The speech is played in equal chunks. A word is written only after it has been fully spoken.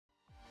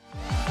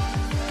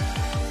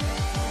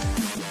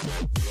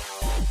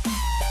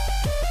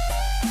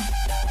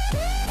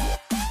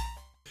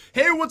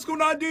Hey, what's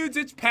going on, dudes?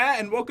 It's Pat,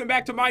 and welcome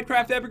back to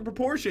Minecraft Epic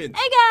Proportions.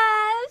 Hey,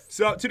 guys!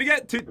 So, to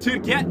get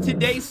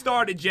today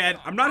started, Jen,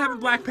 I'm not having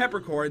black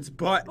peppercorns,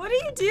 but... What are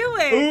you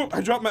doing? Ooh, I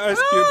dropped my ice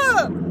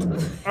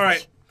cubes. All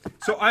right.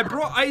 So, I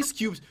brought ice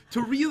cubes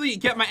to really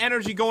get my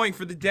energy going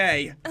for the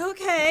day.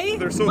 Okay.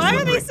 They're so Why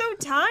slippery. are they so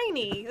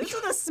tiny? These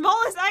are the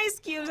smallest ice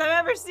cubes I've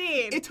ever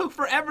seen. It took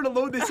forever to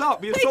load this up.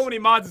 We have so many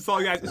mods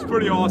installed, guys. It's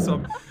pretty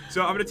awesome.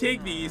 So, I'm going to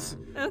take these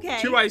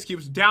 2 ice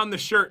cubes down the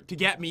shirt to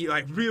get me,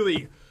 like,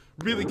 really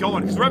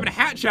going, because we're having a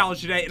hat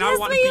challenge today, and I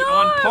want to be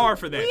on par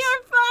for this. We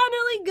are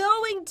finally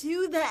going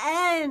to the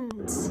end.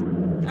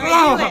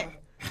 All right, do it.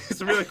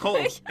 It's really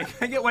cold.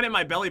 I get one in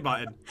my belly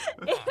button.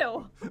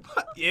 Ew.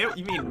 Ew?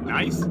 You mean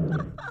nice?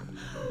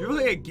 You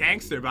look like a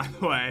gangster, by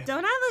the way.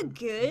 Don't I look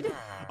good?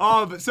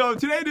 So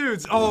today,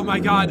 dudes, oh my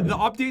god, the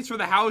updates for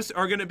the house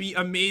are gonna be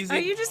amazing. Are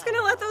you just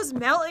gonna let those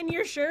melt in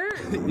your shirt?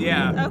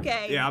 Yeah.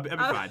 Okay. Yeah, I'll be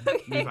fine.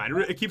 Okay. I'll be fine.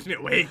 It keeps me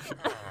awake.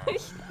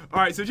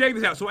 Alright, so check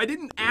this out. So I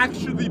didn't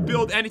actually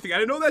build anything.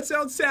 I know that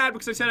sounds sad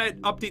because I said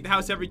I'd update the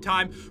house every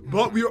time,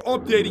 but we are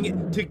updating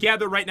it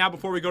together right now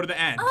before we go to the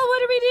end. Oh,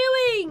 what are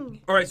we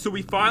doing? Alright, so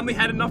we finally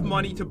had enough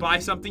money to buy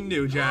something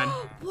new, Jen.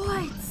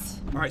 What?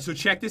 Alright, so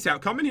check this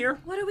out. Come in here.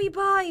 What are we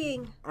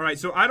buying? Alright,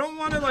 so I don't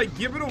want to, like,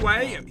 give it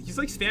away. He's,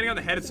 like, standing on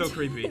the head. It's so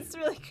creepy. It's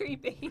really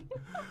creepy.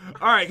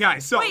 Alright,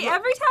 guys, so... Wait,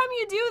 every time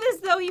you do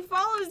this, though, he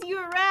follows you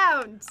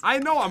around. I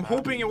know. I'm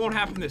hoping it won't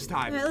happen this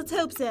time. Alright, let's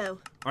hope so.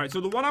 Alright,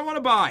 so the one I want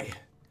to buy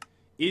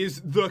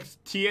is the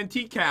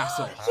TNT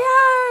castle.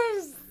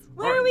 Yes!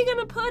 Where are we going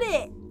to put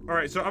it?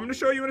 Alright, so I'm going to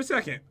show you in a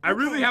second. I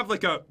really have,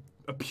 like, a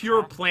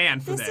pure plan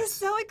for this. This is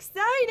so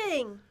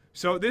exciting.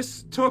 So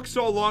this took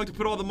so long to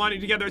put all the money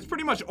together. It's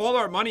pretty much all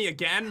our money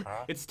again.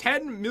 It's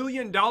 $10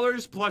 million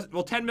plus,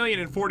 well,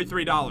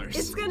 $10,043.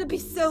 It's gonna be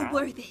so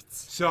worth it.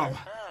 So,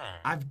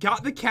 I've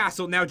got the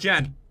castle. Now,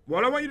 Jen,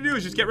 what I want you to do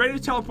is just get ready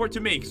to teleport to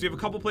me, because we have a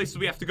couple places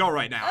we have to go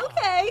right now.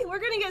 Okay, we're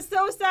gonna get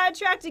so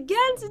sidetracked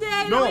again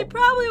today that we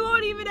probably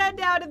won't even head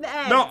down to the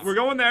end. No, we're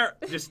going there.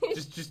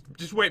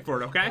 Just wait for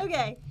it, okay?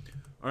 Okay.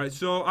 All right,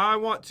 so I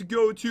want to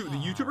go to the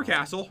YouTuber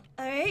castle.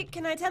 All right,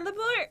 can I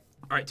teleport?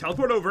 All right,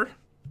 teleport over.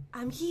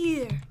 I'm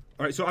here.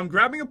 All right, so I'm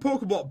grabbing a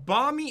Pokeball.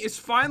 Bommy is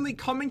finally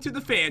coming to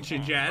the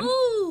mansion, Jen. Ooh.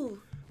 All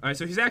right,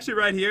 so he's actually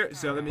right here.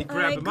 So let me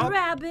grab him up.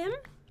 Grab him.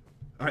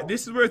 All right,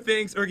 this is where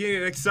things are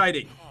getting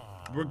exciting.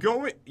 We're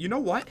going. You know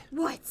what?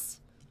 What?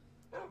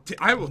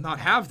 I will not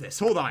have this.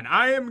 Hold on.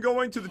 I am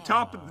going to the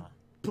top of the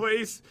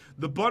place,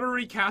 the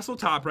Buttery Castle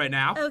top right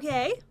now.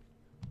 Okay.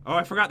 Oh,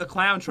 I forgot the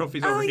clown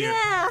trophies over here.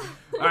 Yeah.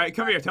 All right,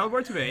 come here.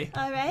 Teleport to me.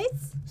 All right.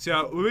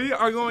 So we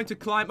are going to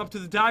climb up to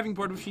the diving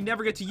board, which we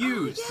never get to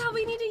use. Oh, yeah,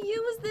 we need to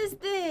use this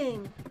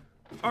thing.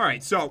 All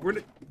right, so we're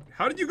gonna.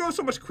 How did you go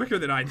so much quicker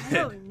than I did? I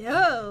don't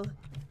know.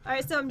 All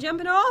right, so I'm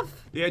jumping off.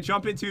 Yeah,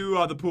 jump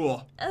into the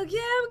pool. Okay,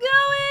 I'm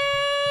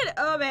going.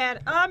 Oh man,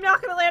 I'm not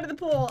gonna land in the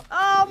pool.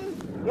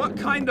 What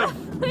kind of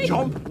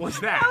jump was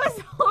that? That was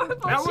a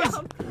horrible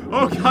jump.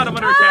 Oh god, I'm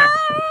under attack.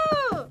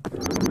 Oh!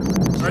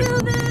 Kill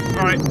them.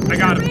 All right, I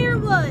got him. Rare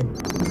one.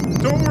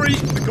 Don't worry,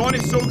 the gun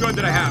is so good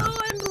that I have. Oh,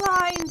 I'm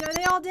blind. Are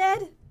they all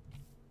dead?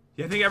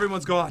 Yeah, I think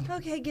everyone's gone.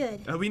 Okay,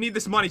 good. We need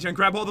this money, Jen.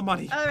 Grab all the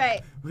money. All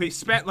right. We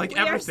spent like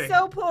everything. We are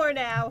so poor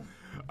now.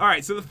 All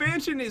right, so the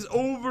mansion is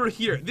over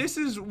here. This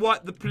is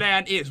what the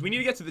plan is. We need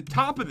to get to the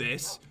top of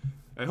this.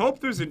 I hope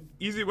there's an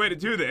easy way to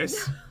do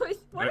this.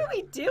 What are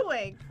we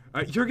doing?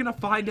 You're gonna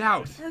find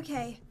out.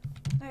 Okay.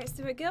 All right,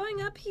 so we're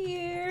going up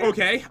here.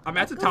 Okay, I'm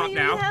at the top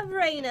now. We have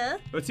Raina.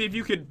 Let's see if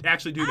you could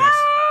actually do this.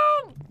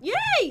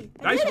 Yay!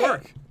 Nice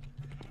work.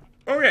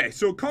 Okay,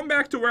 so come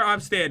back to where I'm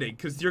standing,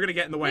 because you're gonna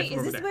get in the way from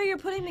over there. Is this where you're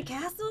putting the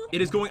castle?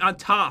 It is going on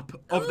top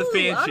of the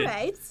mansion. All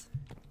right.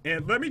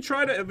 And let me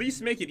try to at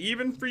least make it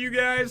even for you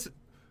guys.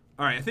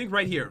 All right, I think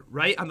right here,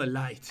 right on the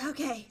light.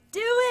 Okay,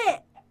 do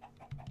it.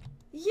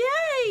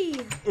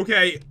 Yay!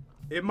 Okay,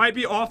 it might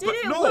be off, but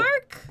no. Did it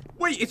work?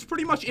 Wait, it's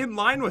pretty much in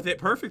line with it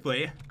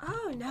perfectly.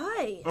 Oh,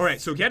 nice. All right,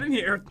 so get in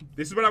here.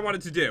 This is what I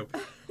wanted to do.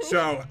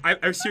 So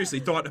I seriously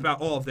thought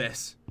about all of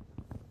this.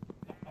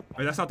 All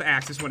right, that's not the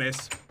axe. This one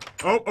is.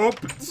 Oh, Oh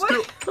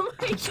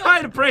I'm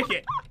trying to break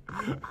it.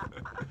 All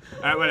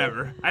right,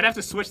 whatever. I'd have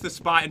to switch the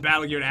spot in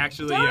Battle Gear to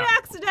actually. Don't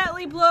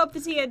accidentally blow up the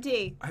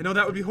TNT. I know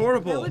that would be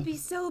horrible. That would be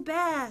so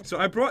bad. So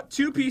I brought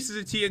 2 pieces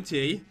of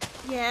TNT.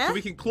 Yeah? So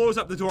we can close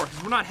up the door,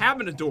 because we're not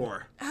having a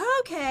door.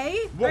 Okay.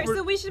 All right,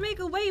 so we should make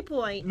a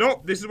waypoint.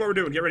 Nope, this is what we're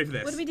doing. Get ready for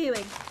this. What are we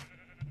doing?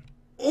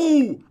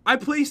 Oh, I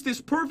placed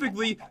this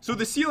perfectly, so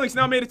the ceiling's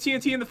now made of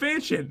TNT in the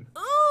mansion.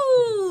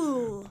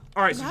 Ooh.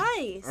 All right.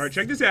 Nice. All right,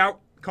 check this out.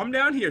 Come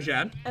down here,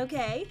 Jen.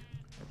 Okay.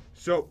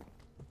 So,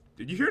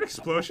 did you hear an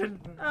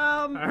explosion?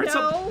 I heard no.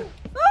 Something.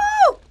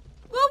 Oh!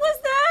 What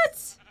was that?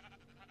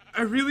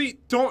 I really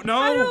don't know.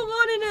 I don't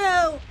want to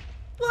know.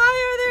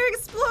 Why are there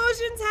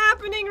explosions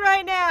happening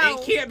right now?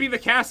 It can't be the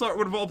castle, or it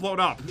would have all blown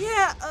up.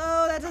 Yeah,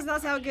 oh, that does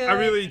not sound good. I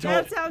really don't.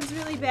 That sounds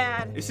really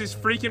bad. This is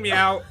freaking me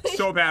out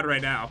so bad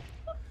right now.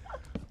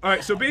 All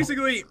right, so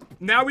basically,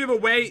 now we have a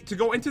way to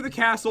go into the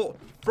castle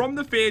from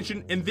the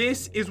mansion, and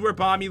this is where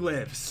Bommy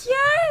lives.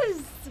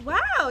 Yes!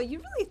 Wow, you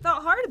really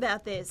thought hard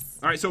about this.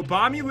 All right, so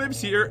Bommy lives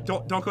here.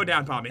 Don't go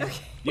down, Bommy.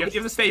 Okay. You have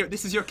to stay here.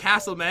 This is your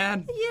castle,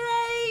 man.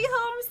 Yay,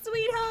 home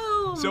sweet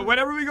home. So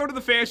whenever we go to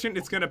the mansion,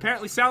 it's gonna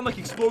apparently sound like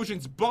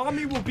explosions.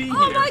 Bommy will be here.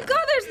 Oh my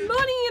God, there's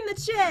money in the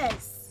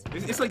chest.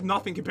 It's like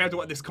nothing compared to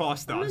what this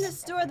cost us. I'm gonna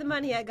store the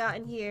money I got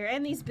in here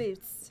and these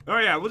boots. Oh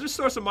yeah, we'll just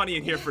store some money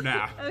in here for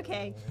now.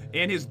 Okay.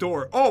 And his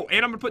door. Oh,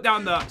 and I'm gonna put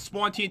down the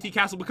spawn TNT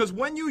castle because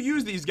when you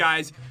use these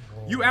guys,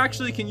 you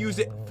actually can use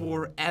it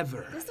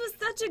forever. This was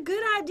such a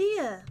good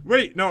idea.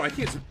 Wait, no, I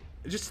can't.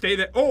 Just stay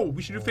there. Oh,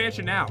 we should do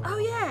fashion now. Oh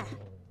yeah.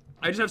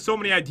 I just have so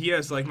many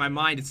ideas, like my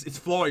mind, it's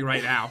flowing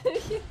right now.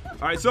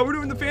 All right, so we're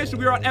doing the fashion.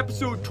 We're on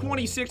episode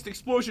 26. The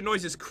explosion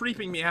noise is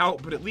creeping me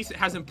out, but at least it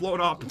hasn't blown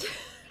up.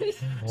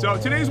 So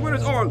today's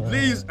winners are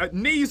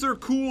Nazer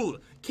Cool,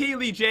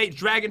 Kaylee J,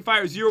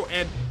 Dragonfire Zero,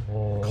 and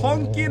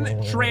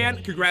Konkin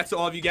Tran. Congrats to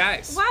all of you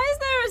guys. Why is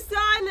there a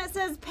sign that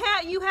says,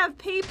 Pat, you have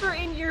paper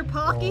in your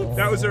pockets?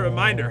 That was a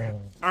reminder.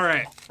 All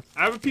right,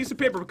 I have a piece of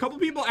paper. A couple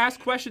people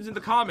asked questions in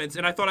the comments,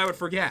 and I thought I would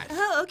forget.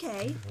 Oh,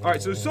 okay. All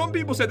right, so some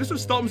people said this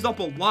was thumbs up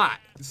a lot.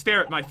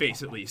 Stare at my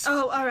face, at least.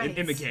 Oh, all right.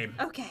 In the game.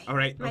 Okay. All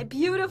right. My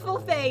beautiful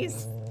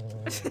face.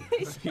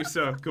 You're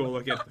so cool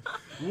looking.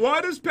 Why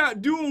does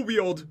Pat dual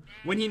wield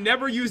when he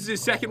never uses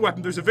his second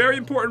weapon? There's a very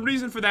important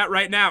reason for that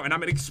right now, and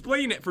I'm gonna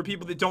explain it for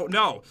people that don't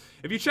know.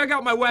 If you check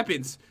out my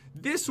weapons,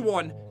 this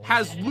one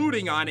has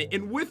looting on it,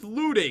 and with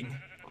looting,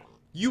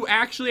 you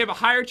actually have a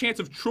higher chance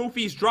of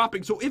trophies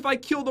dropping. So if I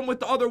kill them with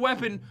the other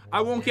weapon,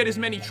 I won't get as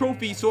many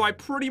trophies. So I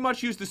pretty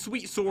much use the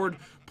sweet sword.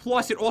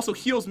 Plus, it also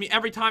heals me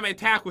every time I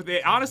attack with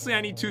it. Honestly,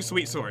 I need 2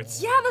 sweet swords.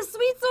 Yeah, the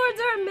sweet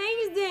swords are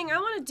amazing. I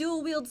want to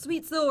dual wield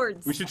sweet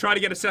swords. We should try to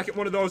get a second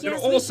one of those. Yes,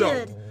 and also, we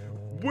should.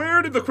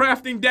 where did the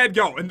crafting dead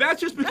go? And that's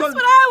just because—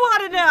 That's what I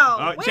want to know.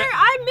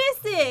 I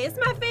miss it. It's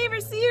my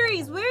favorite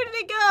series. Where did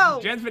it go?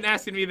 Jen's been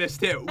asking me this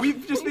too.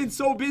 We've just been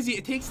so busy.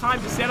 It takes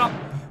time to set up.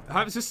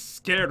 I'm just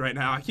scared right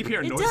now. I keep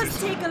hearing noises. It does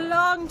take a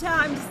long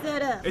time to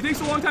set up. It takes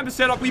a long time to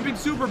set up. We've been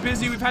super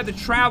busy. We've had to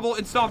travel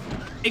and stuff.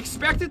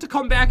 Expect it to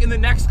come back in the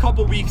next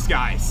couple weeks,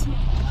 guys.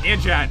 And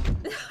Jen.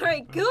 All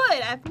right,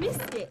 good. I've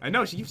missed it. I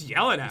know. She keeps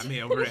yelling at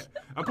me over it.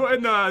 I'm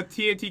putting the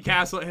TNT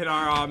castle in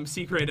our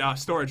secret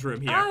storage room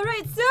here. All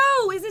right,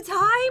 so is it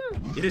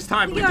time? It is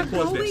time. We are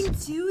close going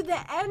this. to the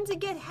end to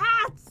get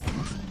hats.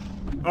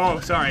 Oh,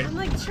 sorry. I'm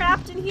like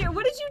trapped in here.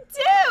 What did you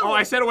do? Oh,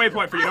 I set a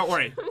waypoint for you. Don't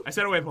worry. I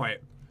set a waypoint.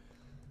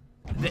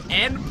 The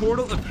end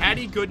portal of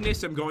Heddy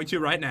goodness I'm going to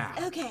right now.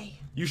 Okay.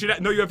 You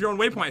should know you have your own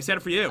waypoint. I set it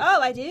for you.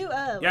 Oh, I do?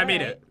 Oh, yeah, I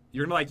made it.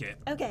 You're gonna like it.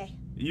 Okay.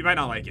 You might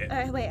not like it. All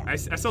right, wait. I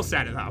still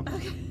set it up.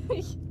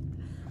 Okay.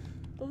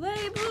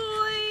 Waypoints.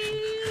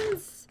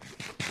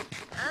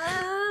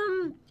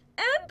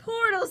 End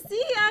portal.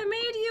 See, I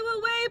made you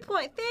a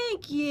waypoint.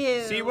 Thank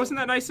you. See, wasn't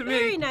that nice of me?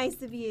 Very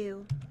nice of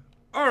you.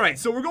 All right,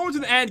 so we're going to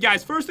the end,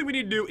 guys. First thing we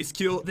need to do is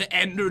kill the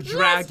Ender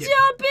Dragon. Let's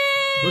jump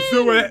in. Let's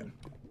do it.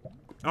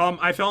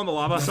 I fell in the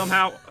lava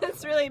somehow.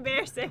 That's really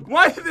embarrassing.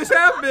 Why did this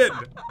happen?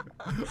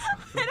 I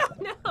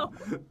don't know.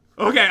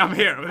 Okay, I'm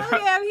here.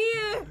 Okay, I'm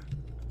here.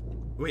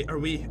 Wait, are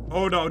we?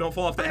 Oh no, don't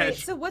fall off the All right,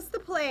 edge. so what's the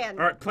plan?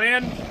 All right,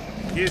 plan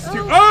is to.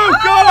 Oh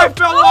God, I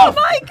fell off.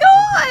 Oh my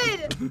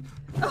God!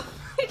 Oh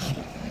my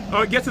God.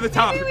 Oh, get to the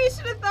top. Maybe we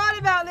should have thought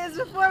about this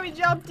before we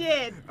jumped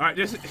in. All right,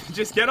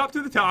 just get up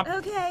to the top.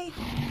 Okay.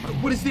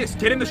 What is this?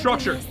 Get in the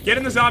structure. Get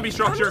in the zombie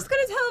structure. I'm just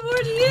gonna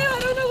teleport to you. I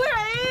don't know where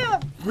I am.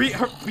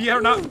 We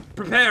are not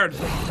prepared.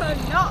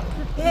 I'm not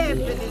prepared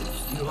for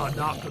this. You are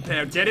not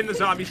prepared. Get in the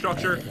zombie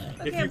structure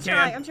if you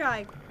can. I'm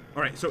trying.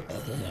 All right, so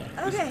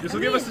okay, this will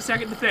give us a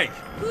second to think.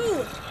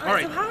 Ooh. All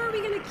right. So how are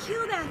we gonna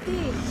kill that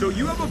thing? So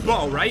you have a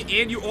bow, right?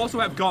 And you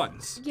also have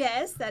guns.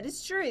 Yes, that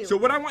is true. So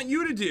what I want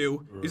you to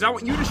do is I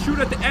want you to shoot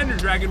at the Ender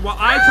Dragon while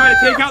I try to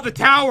take out the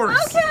towers.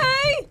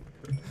 Okay.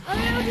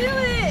 I'll do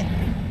it.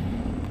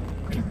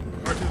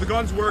 All right, do the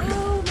guns work?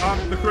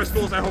 Oh, the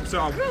crystals, I hope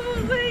so. Go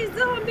away,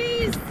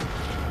 zombies.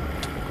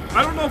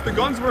 I don't know if the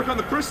guns work on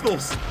the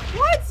crystals.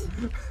 What?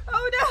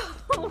 Oh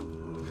no.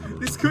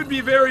 This could be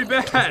very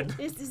bad.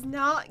 This is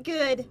not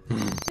good.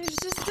 There's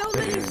just so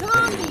many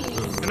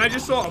zombies. And I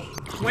just saw a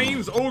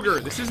Plains ogre.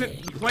 This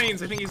isn't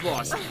Plains. I think he's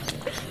lost.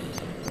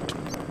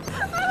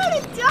 I'm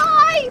gonna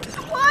die.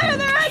 Why are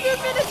there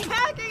Endermen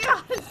attacking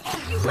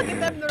us? You look at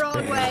them the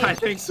wrong way. I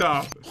think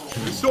so.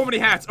 There's so many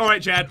hats. All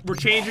right, Chad. We're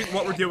changing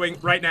what we're doing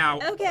right now.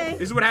 Okay.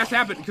 This is what has to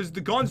happen because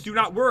the guns do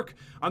not work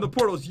on the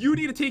portals. You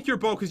need to take your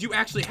bow because you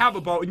actually have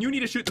a bow, and you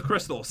need to shoot the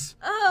crystals.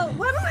 Oh,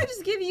 why don't I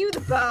just give you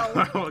the bow?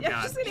 Oh, God.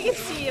 I'm just gonna give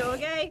it to you,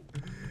 okay?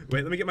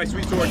 Wait, let me get my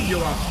sweet sword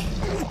heal up.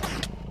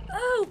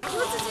 Oh,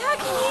 what's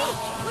attacking me?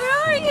 Where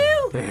are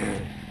you?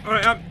 All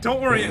right,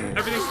 don't worry.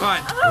 Everything's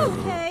fine.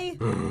 Okay.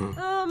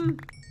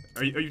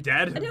 Are you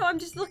dead? No, I'm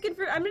just looking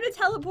for. I'm gonna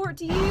teleport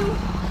to you.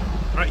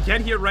 All right,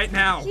 get here right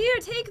now. Here,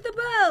 take the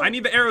bow. I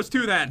need the arrows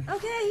too, then.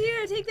 Okay,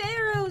 here, take the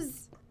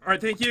arrows. All right,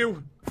 thank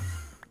you.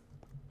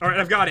 All right,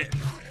 I've got it.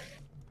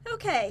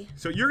 Okay.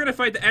 So you're gonna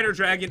fight the Ender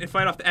Dragon and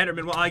fight off the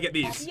Enderman while I get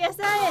these. Yes,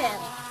 I am.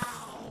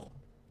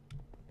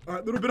 All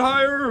right, a little bit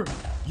higher.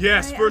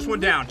 Yes, Right, first I'm one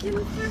down. looking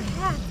with your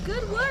hat.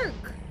 Good work.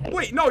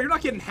 Wait, no, you're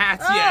not getting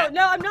hats Oh, yet.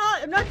 no, I'm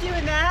not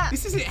doing that.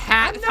 This isn't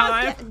hat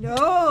time.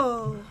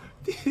 No.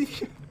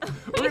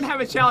 We're gonna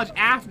have a challenge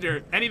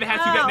after. Any of the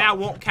hats you get now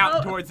won't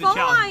count towards the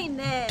challenge. Fine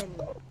then.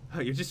 Oh,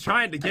 you're just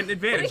trying to get an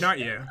advantage, aren't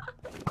you?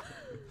 Oh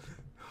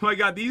my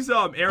god, these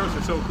arrows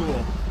are so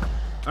cool.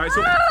 Alright,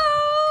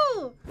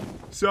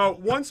 so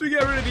once we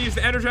get rid of these,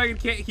 the Ender Dragon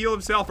can't heal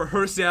himself or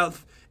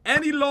herself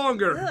any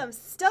longer. Ugh, I'm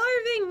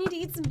starving. Need to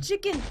eat some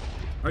chicken.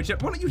 Alright, Jen,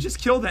 why don't you just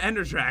kill the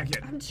Ender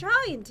Dragon? I'm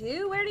trying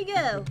to. Where'd he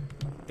go?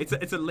 It's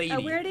a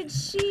lady. Where did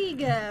she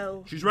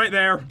go? She's right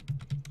there.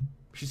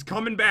 She's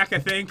coming back, I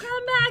think.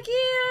 Come back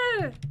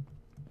here.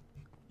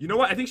 You know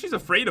what? I think she's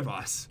afraid of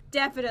us.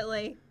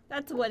 Definitely.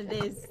 That's what it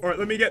is. Alright,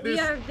 let me get this.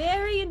 We are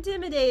very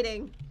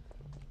intimidating.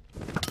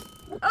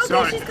 Okay,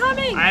 Sorry. she's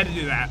coming. I had to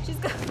do that.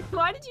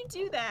 Why did you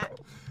do that?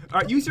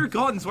 Alright, use your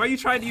guns. Why are you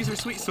trying to use your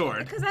sweet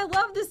sword? Because I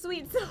love the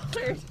sweet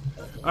sword.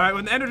 Alright,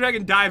 when the Ender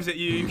Dragon dives at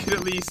you, you can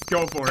at least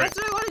go for it. That's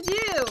what I want to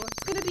do.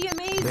 It's going to be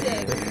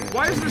amazing.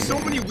 Why is there so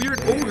many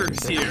weird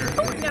ogres here?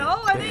 Oh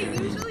no, are they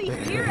usually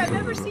here? I've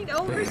never seen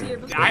ogres here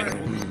before.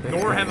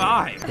 Nor have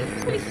I.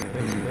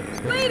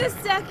 Wait a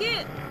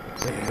second.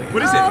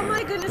 What is it? Oh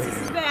my goodness,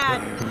 this is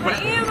bad. My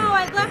ammo,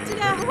 I left it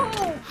at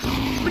home.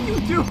 What are you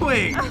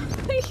doing?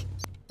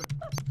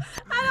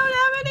 I don't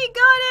have any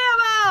gun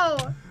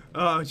ammo.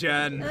 Oh,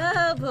 Jen.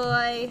 Oh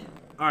boy.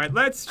 Alright,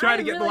 let's try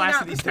to get the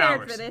last of these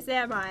towers. For this,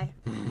 am I?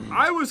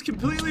 I was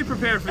completely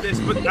prepared for this,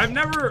 but I've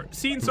never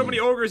seen so many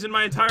ogres in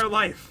my entire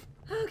life.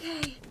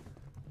 Okay.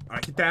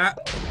 Alright, get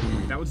that.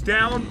 That one's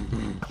down.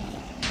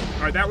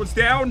 Alright, that one's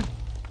down.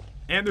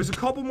 And there's a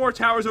couple more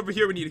towers over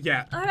here we need to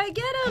get. Alright,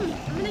 get them.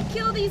 I'm gonna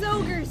kill these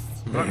ogres.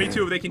 Me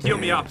too. They can heal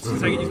me up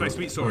since I can use my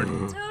sweet sword.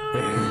 Die.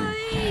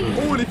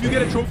 Oh, and if you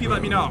get a trophy,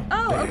 let me know.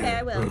 Oh, okay,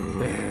 I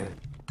will.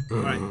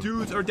 Alright,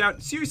 dudes are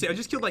down. Seriously, I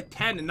just killed like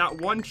 10 and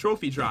not one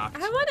trophy dropped.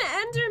 I want an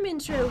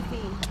Enderman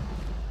trophy.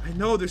 I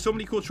know, there's so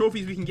many cool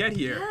trophies we can get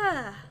here.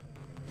 Yeah.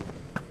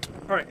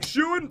 Alright,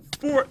 shooting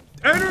for...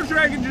 Ender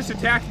Dragon just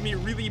attacked me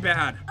really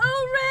bad.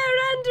 Oh,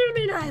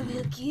 rare Enderman, I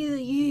will kill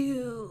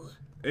you.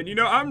 And you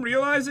know, I'm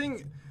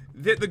realizing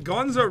that the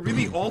guns are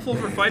really awful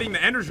for fighting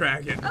the Ender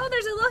Dragon. Oh,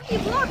 there's a lucky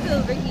block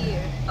over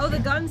here. Oh, the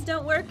guns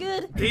don't work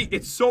good? Hey,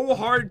 it's so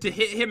hard to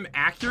hit him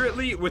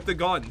accurately with the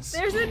guns.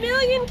 There's a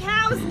million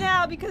cows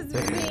now because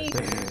of me.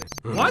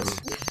 What?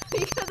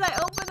 Because I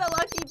opened a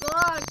lucky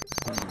block.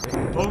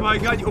 Oh my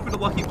god, you opened a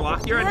lucky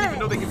block here? I didn't even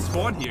know they could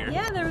spawn here.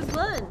 Yeah, there was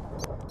one.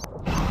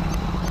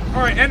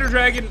 Alright, Ender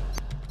Dragon.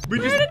 Where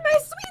did my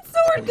sweet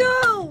sword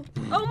go?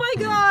 Oh my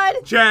god.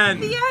 Jen.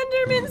 The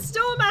Enderman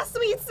stole my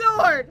sweet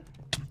sword.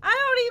 I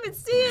don't even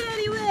see it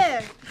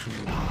anywhere.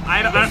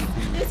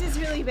 This is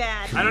really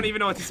bad. I don't even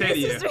know what to say to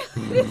you.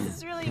 This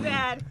is really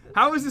bad.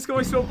 How is this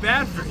going so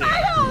bad for you?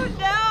 I don't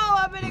know.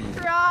 I'm gonna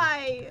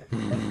cry.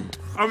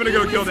 I'm gonna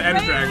go kill the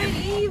Ender Dragon.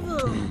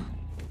 Evil.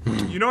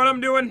 You know what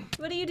I'm doing?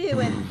 What are you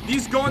doing?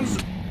 These guns,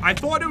 I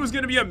thought it was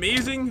gonna be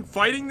amazing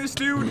fighting this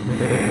dude,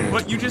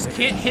 but you just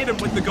can't hit him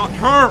with the gun.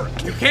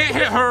 You can't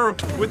hit her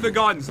with the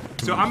guns.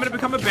 So I'm gonna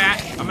become a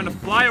bat, I'm gonna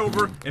fly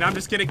over, and I'm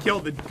just gonna kill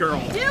the girl.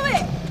 Do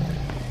it!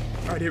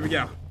 Alright, here we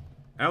go.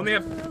 I only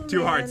have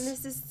 2 hearts.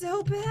 This is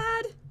so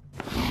bad.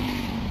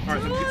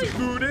 Alright, let me get some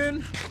food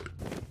in.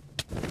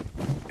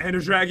 Ender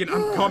Dragon,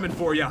 I'm coming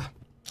for ya.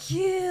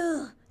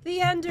 Kill the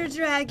Ender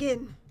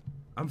Dragon.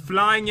 I'm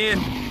flying in.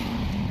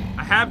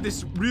 I have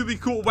this really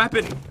cool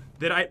weapon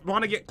that I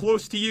want to get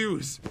close to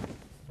use.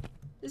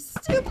 The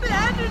stupid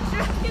Ender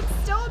Dragon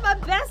stole my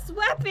best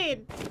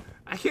weapon.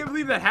 I can't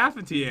believe that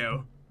happened to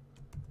you.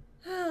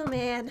 Oh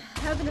man,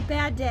 having a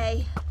bad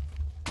day.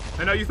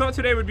 I know you thought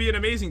today would be an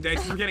amazing day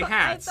because we're getting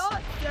hats. I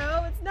thought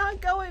so. It's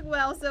not going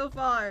well so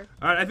far.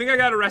 Alright, I think I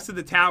got arrested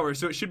the tower,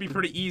 so it should be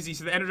pretty easy,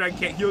 so the Ender Dragon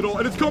can't heal at all,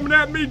 and it's coming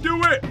at me,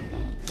 do it!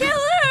 Kill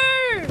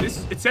her!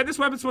 It said this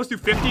weapon's supposed to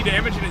do 50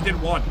 damage, and it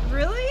did 1.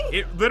 Really?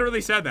 It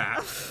literally said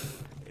that.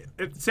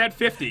 It said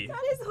 50.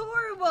 That is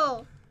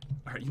horrible.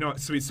 Alright, you know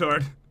what, Sweet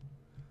Sword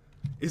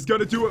is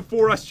gonna do it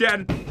for us,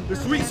 Jen. The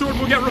Sweet Sword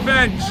will get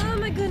revenge. Oh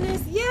my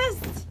goodness,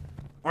 yes!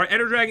 Our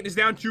Ender Dragon is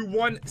down to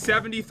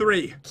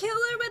 173. Kill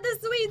her with the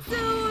Sweet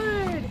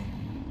Sword!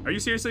 Are you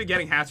seriously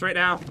getting hats right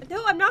now?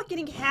 No, I'm not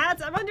getting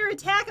hats. I'm under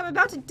attack. I'm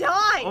about to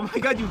die. Oh my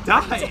god, you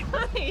died.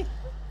 I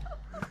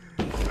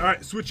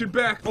Alright, switching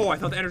back. Oh, I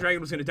thought the Ender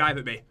Dragon was gonna dive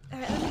at me.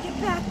 Alright, let me get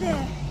back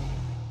there.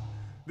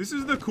 This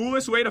is the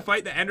coolest way to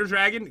fight the Ender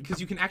Dragon because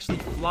you can actually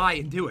fly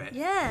and do it.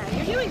 Yeah,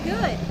 you're doing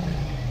good.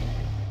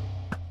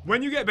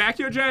 When you get back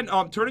here, Jen,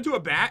 turn into a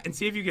bat and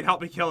see if you can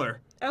help me kill her.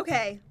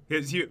 Okay.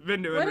 Because you've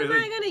been doing What really...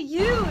 am I gonna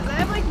use? I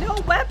have like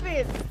no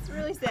weapons. It's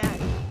really sad.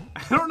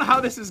 I don't know how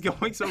this is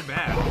going so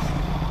bad.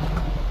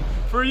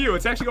 For you,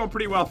 it's actually going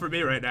pretty well for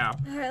me right now.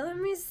 Alright, let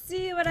me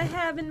see what I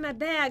have in my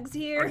bags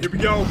here. Alright, here we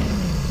go.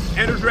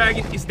 Ender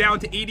Dragon is down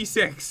to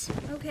 86.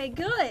 Okay,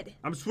 good.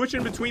 I'm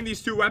switching between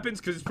these 2 weapons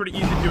because it's pretty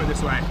easy to do it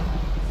this way.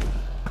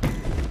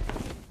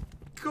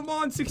 Come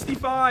on,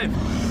 65.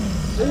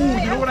 Oh,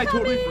 you know what I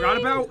totally forgot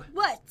about?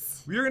 What?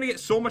 We're gonna get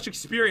so much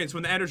experience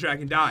when the Ender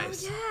Dragon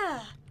dies. Oh,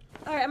 yeah.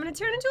 All right, I'm gonna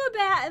turn into a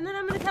bat, and then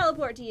I'm gonna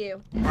teleport to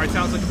you. All right,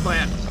 sounds like a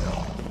plan.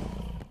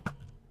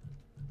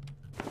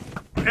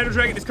 Ender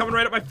Dragon is coming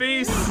right at my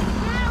face.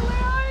 Yeah,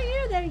 where are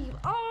you? There you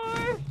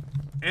are.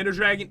 Ender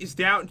Dragon is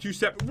down 2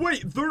 steps.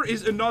 Wait, there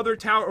is another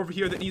tower over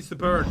here that needs to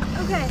burn.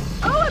 Okay.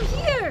 Oh, I'm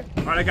here.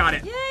 All right, I got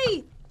it.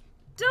 Yay!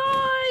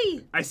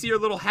 Die! I see your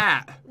little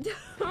hat.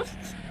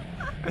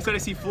 I said I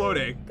see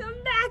floating. Come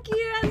back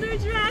here, Ender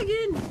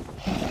Dragon.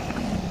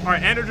 All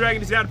right, Ender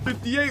Dragon is down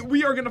 58.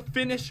 We are gonna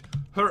finish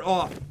her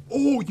off.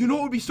 Oh, you know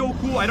what would be so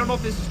cool? I don't know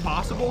if this is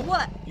possible.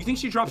 What? You think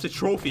she drops a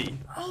trophy?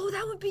 Oh,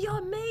 that would be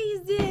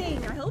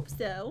amazing. I hope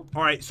so.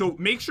 All right, so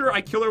make sure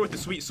I kill her with the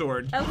sweet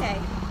sword. Okay.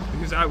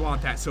 Because I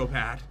want that so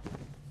bad.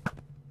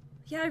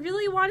 Yeah, I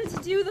really wanted to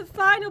do the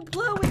final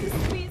blow with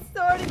the sweet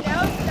sword, and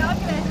now it's not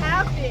gonna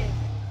happen.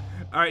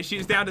 All right, she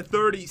is down to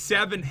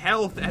 37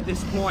 health at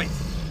this point.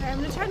 All right,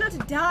 I'm gonna try not to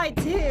die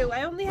too.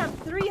 I only have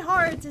 3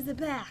 hearts as a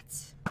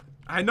bat.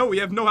 I know we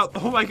have no health.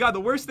 Oh my god, the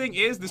worst thing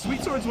is the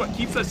sweet sword's what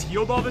keeps us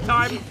healed all the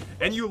time,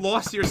 and you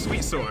lost your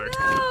sweet sword.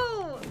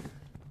 No!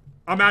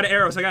 I'm out of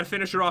arrows. I gotta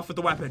finish her off with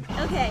the weapon.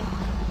 Okay.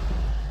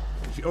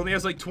 She only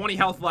has like 20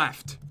 health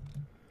left.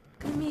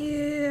 Come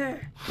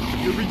here.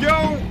 Here we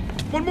go.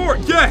 One more.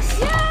 Yes!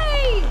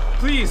 Yay!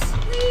 Please.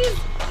 Please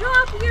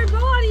drop your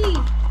body.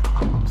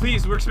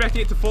 Please, we're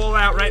expecting it to fall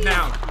out right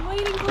now. I'm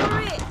waiting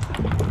for it.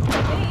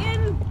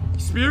 Waiting.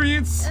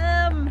 Experience.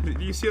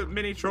 Do you see a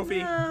mini trophy?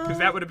 No. Because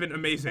that would have been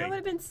amazing. That would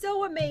have been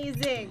so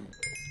amazing.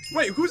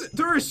 Wait,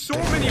 there are so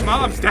many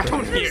mobs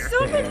down here. There's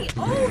so many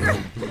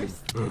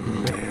ogres.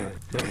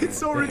 It's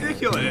so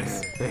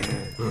ridiculous.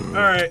 All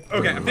right,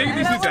 okay, I'm taking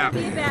these suits out.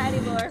 I don't want to be a bat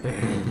anymore.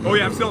 Oh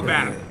yeah, I'm still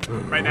bad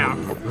right now.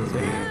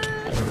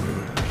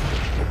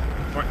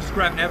 All right, just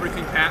grab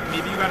everything, Pat.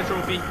 Maybe you got a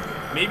trophy.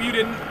 Maybe you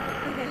didn't.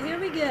 Okay, here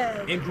we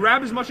go. And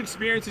grab as much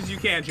experience as you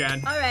can,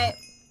 Jen. All right.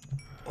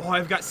 Oh,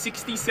 I've got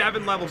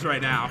 67 levels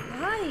right now.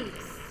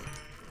 Nice.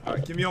 All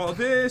right, give me all of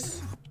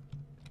this.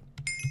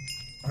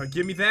 All right,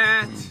 give me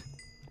that.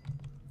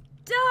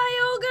 Die,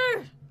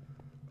 ogre!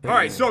 All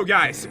right, so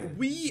guys,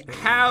 we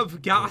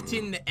have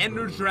gotten the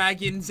Ender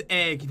Dragon's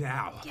egg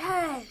now.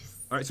 Yes.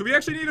 All right, so we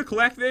actually need to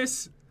collect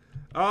this.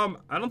 I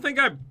don't think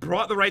I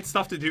brought the right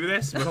stuff to do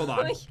this, but hold on.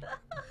 All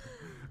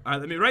right,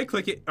 let me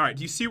right-click it. All right,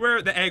 do you see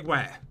where the egg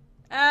went?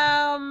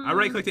 I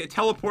right-clicked it,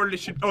 teleported. It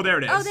should. Oh, there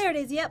it is. Oh, there it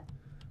is. Yep.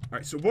 All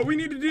right, so what we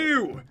need to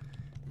do.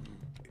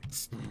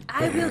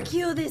 I will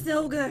kill this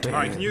ogre. All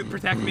right, can you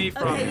protect me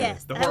from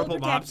the horrible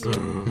mobs?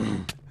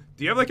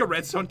 Do you have like a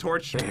redstone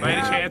torch by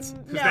any chance?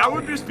 Because no. that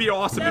would just be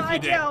awesome if you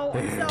did. No, I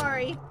don't. I'm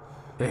sorry.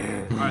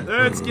 All right,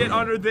 let's get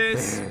under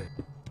this.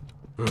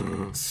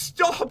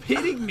 Stop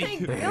hitting me.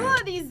 Oh my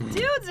god, these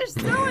dudes are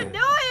so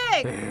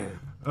annoying.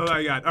 Oh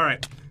my god. All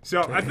right,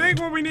 so I think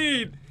what we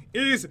need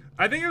is,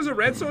 I think it was a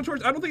redstone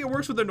torch. I don't think it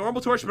works with the normal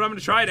torch, but I'm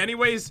gonna try it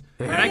anyways.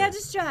 Oh, yeah,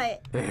 just try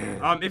it.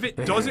 If it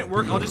doesn't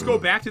work, I'll just go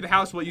back to the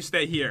house while you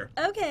stay here.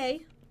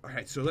 Okay. All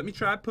right, so let me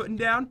try putting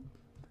down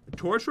a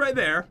torch right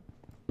there.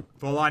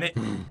 Fall on it.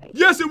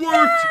 Yes, it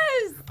worked!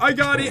 Yes! I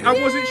got it.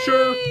 I wasn't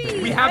sure.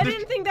 I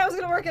didn't think that was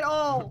gonna work at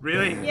all.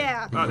 Really?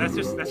 Yeah. Oh, that's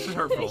just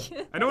hurtful.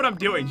 I know what I'm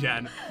doing,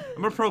 Jen.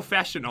 I'm a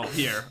professional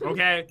here,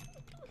 okay?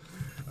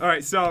 All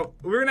right, so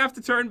we're gonna have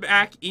to turn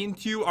back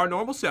into our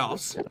normal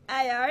selves.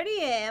 I already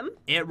am.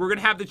 And we're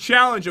gonna have the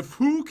challenge of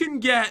who can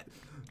get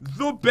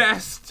the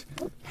best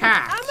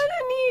hat. I'm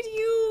gonna need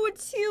you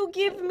to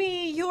give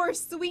me your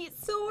sweet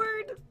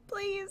sword,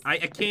 please. I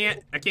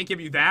can't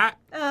give you that.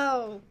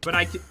 Oh. But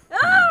I can.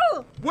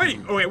 Oh! Wait.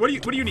 Okay. What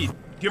do you need? Do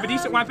you have a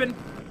decent weapon?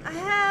 I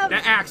have.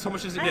 That axe. How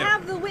much does it do? I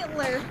have the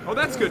Whittler. Oh,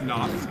 that's good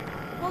enough.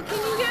 Well, can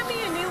you get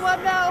me a new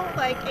one though,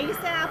 like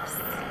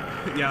ASAP?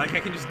 Yeah, like I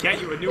can just get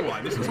you a new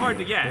one. This is hard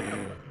to get.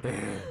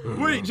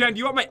 Wait, Jen, do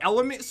you want my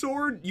element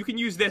sword? You can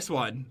use this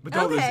one, but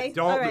don't lose it.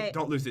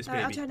 Don't lose this, baby.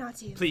 I'll try not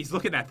to. Please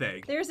look at that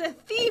thing. There's a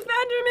thief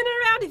Enderman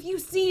around. If you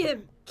see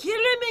him, kill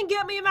him and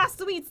get me my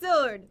sweet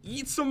sword.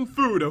 Eat some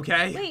food,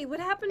 okay? Wait, what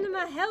happened to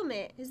my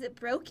helmet? Is it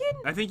broken?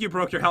 I think you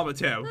broke your helmet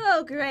too.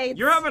 Oh, great.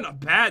 You're having a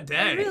bad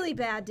day. A really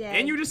bad day.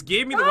 And you just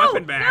gave me the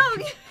weapon back. No,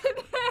 give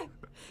it back.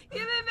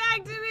 Give it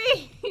back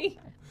to me.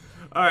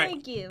 All right.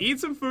 Thank you. Eat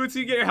some food so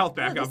you get your health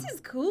back up. This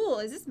is cool.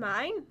 Is this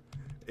mine?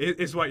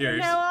 It's what yours.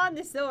 From now on,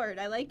 the sword.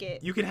 I like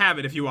it. You can have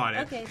it if you want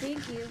it. Okay,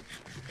 thank you.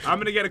 I'm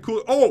gonna get a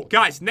cool. Oh,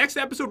 guys, next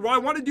episode, what I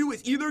want to do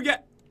is either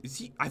get.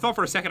 I thought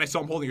for a second I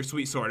saw him holding your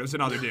sweet sword. It was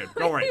another dude.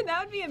 Don't worry.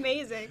 That would be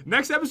amazing.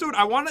 Next episode,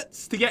 I want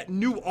us to get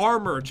new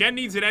armor. Jen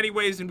needs it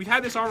anyways, and we've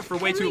had this armor for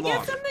way too long.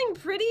 Can we get something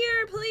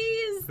prettier,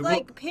 please?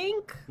 Like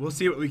pink? We'll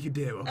see what we can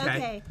do, okay?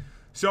 Okay.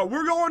 So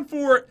we're going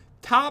for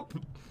top.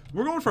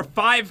 We're going for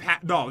 5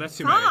 hats. No, that's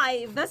too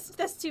many. 5?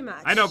 That's too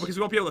much. I know, because we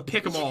won't be able to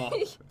pick them all.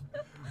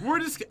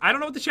 I don't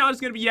know what the challenge is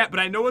going to be yet,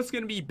 but I know it's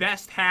going to be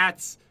best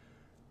hats.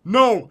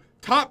 No,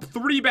 top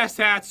 3 best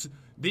hats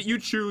that you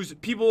choose.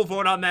 People will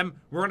vote on them.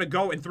 We're going to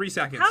go in 3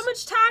 seconds. How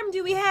much time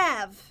do we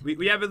have?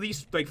 We have at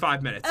least like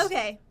 5 minutes.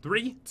 Okay.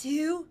 3,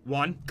 2,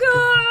 1.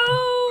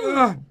 go!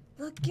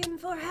 Looking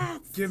for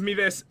hats. Give me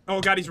this.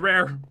 Oh god, he's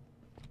rare.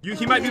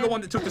 He might be the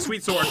one that took the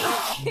sweet sword.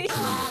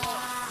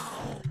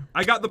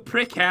 I got the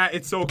prick hat.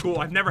 It's so cool.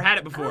 I've never had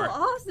it before. Oh,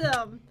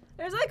 awesome.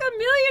 There's like 1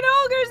 million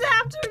ogres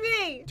after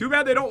me. Too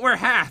bad they don't wear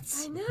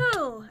hats. I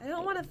know. I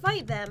don't want to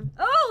fight them.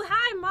 Oh,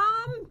 hi,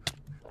 Mom.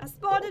 I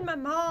spawned in my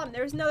mom.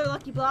 There's another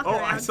lucky block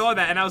around. I saw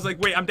that, and I was like,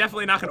 wait, I'm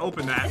definitely not going to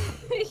open that.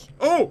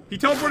 Oh, he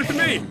teleported to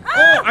me.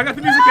 Oh, I got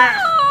the music hat.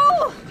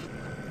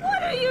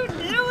 What are you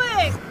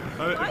doing?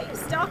 Why are you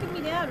stalking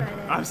me down right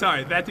now? I'm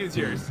sorry. That dude's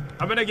yours.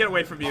 I'm going to get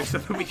away from you so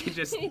that we can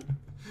just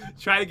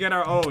try to get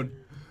our own.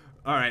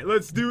 All right,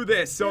 let's do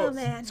this. So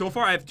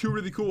far, I have 2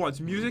 really cool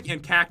ones, music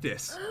and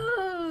cactus.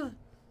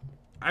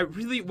 I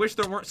really wish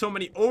there weren't so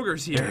many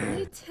ogres here.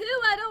 Me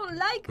too. I don't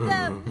like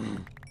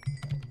them.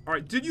 All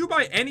right, did you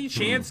by any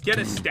chance get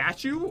a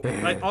statue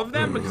of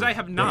them? Because I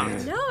have not.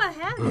 No, I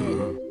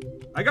haven't.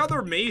 I got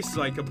their mace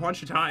like a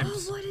bunch of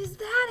times. Oh, what is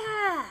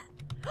that hat?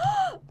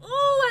 Oh,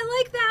 I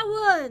like that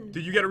one.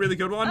 Did you get a really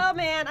good one? Oh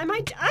man, I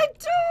died.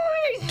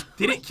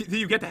 Did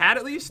you get the hat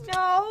at least?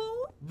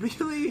 No.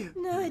 Really?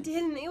 No, I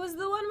didn't. It was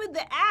the one with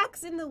the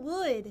axe in the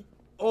wood.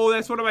 Oh,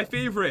 that's one of my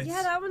favorites.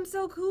 Yeah, that one's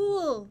so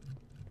cool.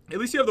 At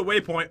least you have the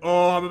waypoint.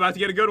 Oh, I'm about to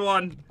get a good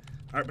one.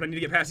 All right, but I need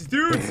to get past these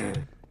dudes.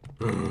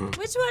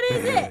 Which one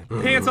is it?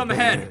 Pants on the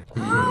head.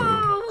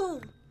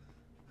 Oh.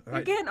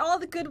 You're getting all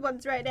the good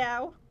ones right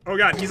now. Oh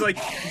god, he's like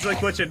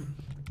glitching.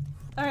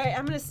 All right,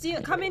 I'm gonna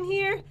steal. Come in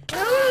here. And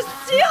I'm gonna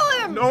steal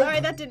him. Nope. All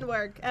right, that didn't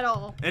work at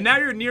all. And now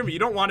you're near me. You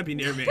don't want to be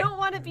near me. I don't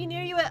want to be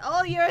near you at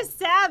all. You're a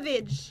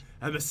savage.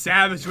 I'm a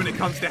savage when it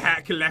comes to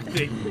hat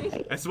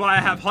collecting. That's why I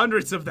have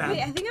hundreds of them.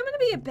 Wait, I think I'm gonna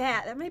be a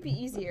bat. That might be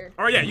easier.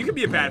 Oh yeah, you can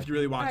be a bat if you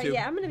really want to.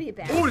 Yeah, I'm gonna be a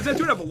bat. Oh, does that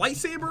dude have a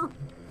lightsaber?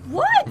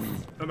 What?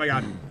 Oh my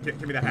god,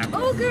 give me that hat.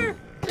 Ogre,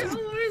 get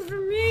away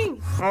from me.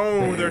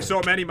 Oh, there's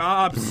so many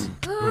mobs.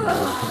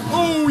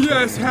 Oh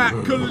yes,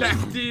 hat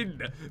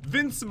collected.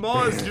 Vince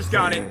Moz just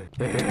got it.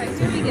 Alright,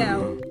 here we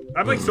go.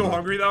 I'm like so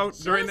hungry though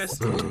during this.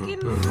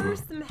 Looking for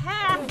some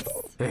hats.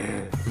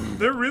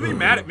 They're really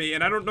mad at me,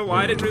 and I don't know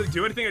why. I didn't really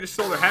do anything. I just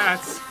stole their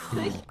hats.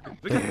 There's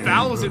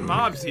 1,000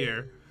 mobs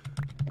here.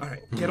 All right,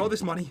 get all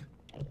this money.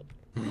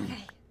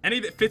 Okay. Any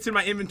that fits in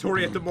my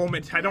inventory at the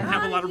moment. I don't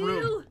have a lot of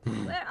room.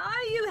 Where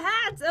are you,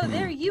 hats? Oh,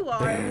 there you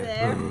are over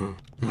there.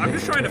 I'm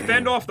just trying to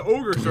fend off the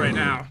ogres right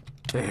now.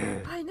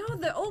 I know,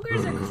 the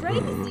ogres are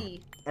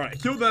crazy. All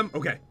right, kill them.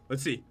 Okay,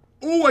 let's see.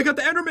 Oh, I got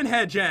the Enderman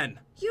head, Jen.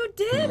 You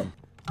did?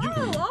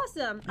 Oh,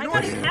 awesome. I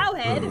got a cow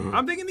head.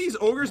 I'm thinking these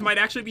ogres might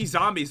actually be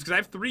zombies because I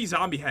have 3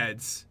 zombie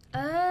heads.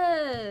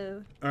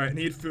 Oh. All right,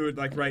 need food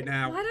like right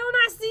now. Why don't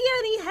I see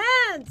any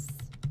heads?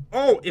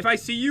 Oh, if I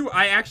see you,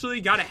 I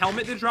actually got a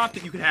helmet to drop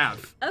that you could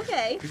have.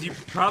 Okay. Because you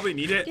probably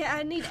need it. Yeah,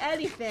 I need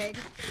anything.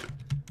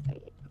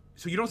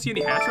 So you don't see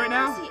any hats right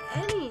now? I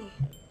don't see any.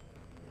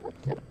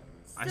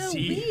 I So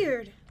see.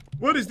 weird.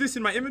 What is this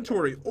in my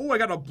inventory? Oh, I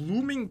got a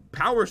blooming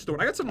power stone.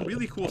 I got some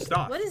really cool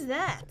stuff. What is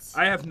that?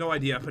 I have no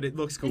idea, but it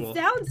looks cool. It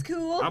sounds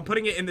cool. I'm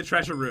putting it in the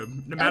treasure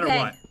room, no matter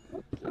what.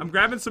 I'm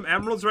grabbing some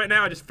emeralds right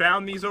now. I just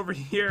found these over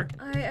here.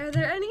 Alright, are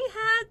there any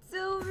hats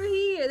over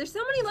here? There's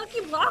so many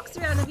lucky blocks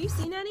around. Have you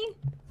seen any?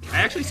 I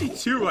actually see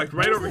 2, like,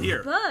 right over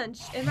here.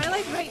 Bunch. Am I,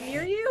 like, right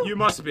near you? You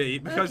must be,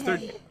 because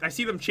I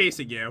see them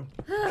chasing you.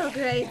 Oh,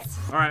 great.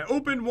 Alright,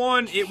 open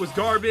one. It was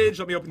garbage.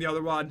 Let me open the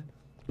other one.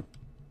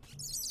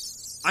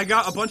 I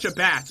got a bunch of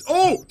bats.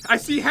 Oh, I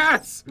see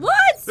hats. What?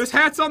 There's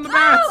hats on the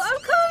bats. Oh,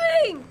 I'm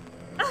coming.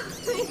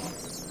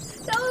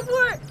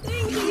 Teleport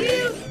thing to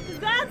you, because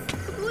that's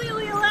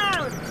completely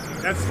allowed.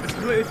 That's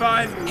completely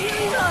fine.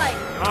 Really not.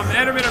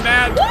 Endermen are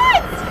mad.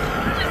 What?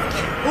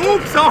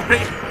 Oops, sorry.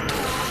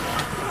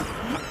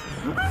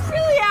 I'm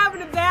really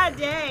having a bad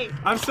day.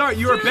 I'm sorry,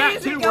 you were a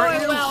bat too, weren't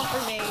you? Well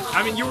for me.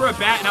 I mean, you were a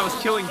bat and I was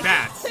killing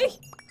bats.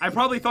 I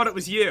probably thought it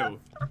was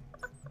you.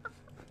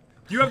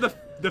 You have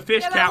the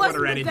fish cat one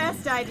already. That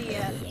wasn't the best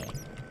idea.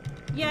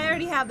 Yeah, I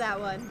already have that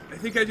one. I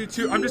think I do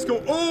too. I'm just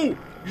going, oh, you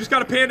just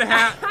got a panda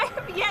hat. I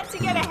have yet to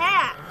get a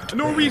hat. A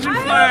Norwegian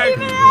flag. I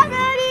don't even have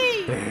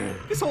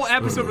any. This whole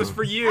episode was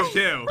for you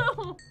too.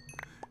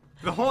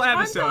 The whole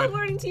episode. I'm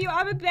teleporting to you.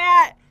 I'm a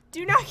bat.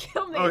 Do not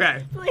kill me.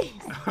 Okay. Please.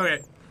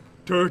 Okay.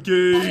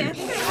 Turkey. Okay, I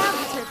think I have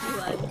the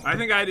turkey one. I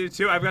think I do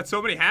too. I've got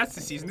so many hats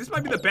this season. This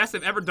might be the best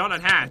I've ever done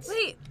on hats.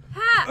 Wait,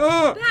 hat.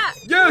 Bat.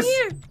 Yes. Come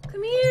here.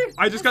 Come here.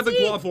 I just got the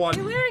glove one.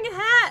 You're wearing a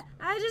hat.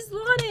 I just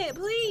want it,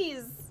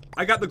 please.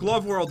 I got the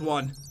glove world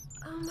one.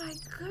 Oh my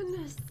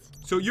goodness.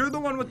 So you're the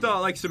one with the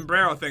like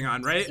sombrero thing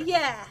on, right?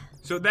 Yeah.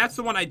 So that's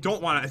the one I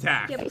don't want to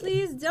attack. Yeah,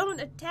 please don't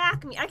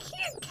attack me. I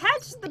can't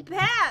catch the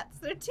bats.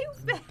 They're too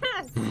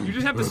fast. You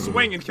just have to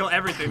swing and kill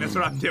everything. That's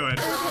what I'm doing.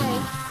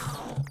 Okay.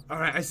 All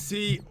right, I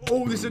see.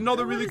 Oh, there's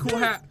another really cool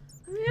hat.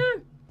 Come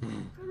here.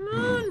 Come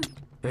on.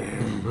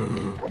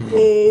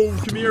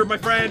 Oh, come here, my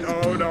friend.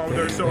 Oh no,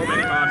 there's so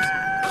many mobs.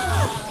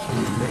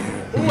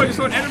 Oh, I just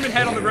saw an Enderman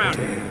head on the ground.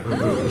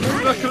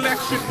 Oh, The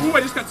collection. Oh,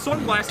 I just got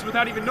sunblasted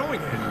without even knowing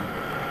it.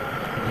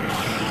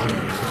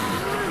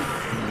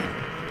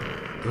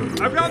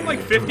 I've gotten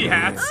like 50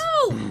 hats.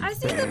 Oh, I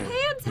see the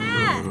pants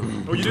hat.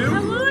 Oh, you do? I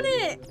want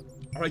it.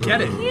 Oh, I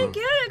get it. I can't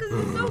get it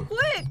because it's so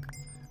quick.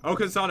 Oh,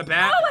 because it's on a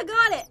bat? Oh, I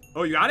got it.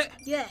 Oh, you got it?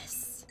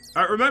 Yes.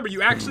 Remember,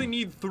 you actually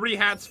need 3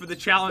 hats for the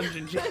challenge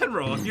in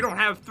general. If you don't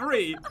have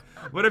 3,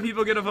 what are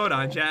people going to vote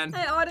on, Jen?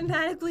 I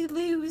automatically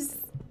lose.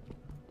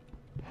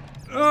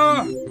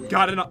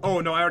 Got it.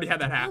 Oh, no, I already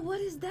had that hat. Oh, what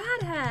is that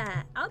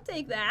hat? I'll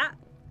take that.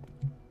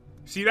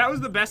 See, that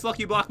was the best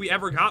lucky block we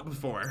ever got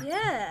before.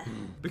 Yeah.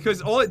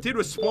 Because all it did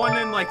was spawn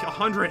in like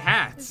 100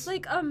 hats. It's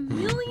like a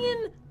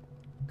million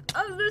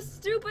of the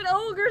stupid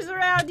ogres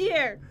around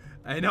here.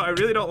 I know, I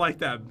really don't like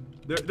them.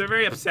 They're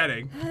very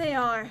upsetting. They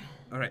are.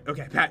 All right,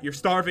 okay, Pat, you're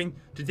starving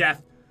to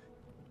death.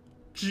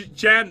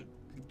 Jen,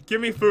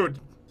 give me food.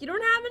 You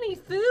don't have any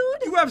food?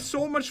 You have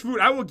so much food.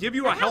 I will give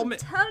you a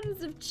helmet. I have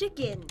tons of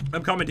chicken.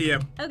 I'm coming to you.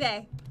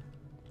 Okay.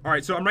 All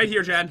right, so I'm right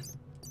here, Jen.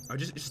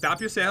 Just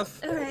stop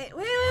yourself. All right.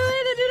 Wait.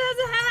 The dude has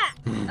a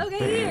hat.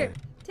 Okay, here.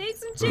 Take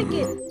some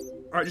chicken.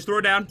 All right, just throw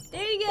it down.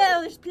 There you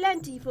go. There's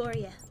plenty for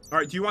you. All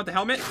right, do you want the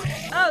helmet?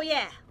 Oh,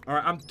 yeah. All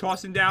right, I'm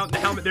tossing down the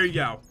helmet. There you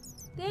go.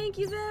 Thank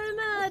you very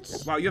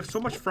much. Wow, you have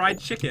so much fried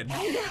chicken.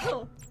 I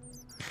know.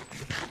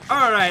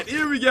 All right,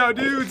 here we go,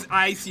 dudes.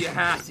 I see a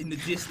hat in the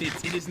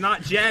distance. It is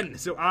not Jen,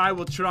 so I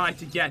will try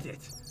to get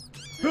it.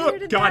 Where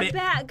did Got that it.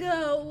 bat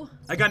go?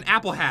 I got an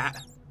apple hat.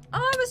 Oh,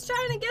 I was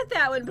trying to get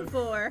that one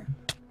before.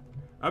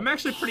 I'm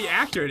actually pretty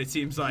accurate, it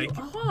seems like.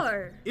 You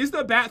are. Is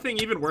the bat thing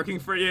even working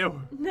for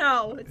you?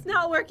 No, it's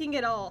not working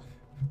at all.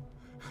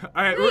 All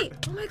right. Wait,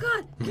 oh my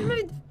god. Give me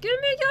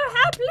your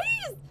hat,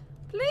 please.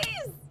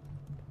 Please.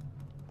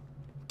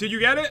 Did you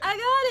get it? I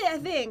got it, I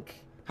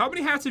think. How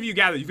many hats have you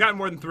gathered? You've gotten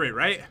more than 3,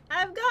 right?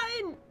 I've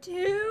gotten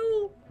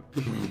 2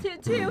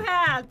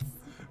 hats.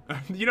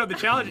 You know, the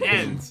challenge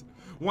ends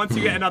once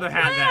you get another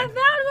hat. Wait, then. I found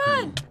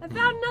one. I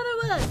found another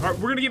one. All right,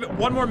 we're gonna give it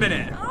 1 more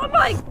minute. Oh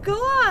my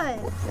god.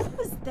 What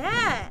was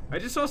that? I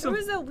just saw some.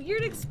 There was a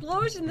weird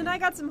explosion, then I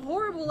got some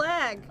horrible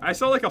lag. I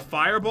saw like a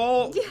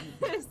fireball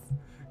Yes.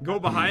 go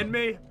behind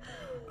me.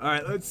 All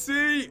right, let's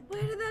see.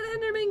 Where did that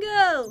Enderman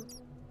go?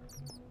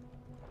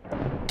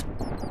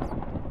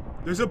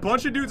 There's a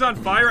bunch of dudes on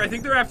fire. I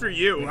think they're after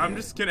you. I'm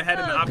just gonna head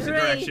in the opposite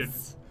great. direction.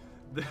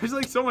 There's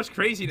like so much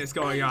craziness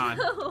going on.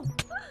 No.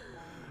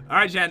 All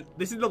right, Jen,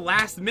 this is the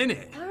last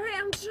minute. All right,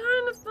 I'm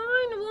trying to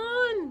find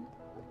one.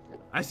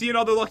 I see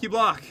another lucky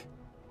block.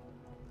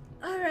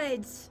 All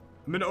right.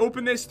 I'm gonna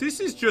open this. This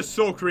is just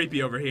so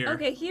creepy over here.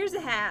 Okay, here's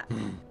a hat. All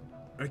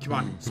right, come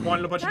on,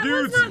 spawning a bunch of That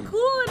dudes. one's not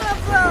cool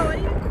enough, bro. I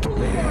need a cool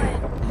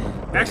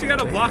one. I actually got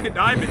a block of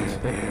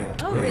diamond.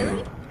 Oh,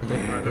 really?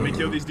 All right, let me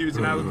kill these dudes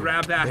and I will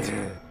grab that.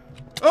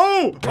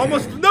 Oh,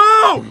 almost,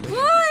 no!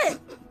 What?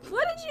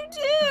 What did you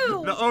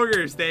do? The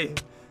ogres,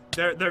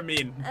 they're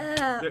mean.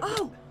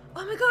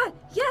 Oh my god,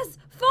 yes,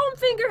 foam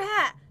finger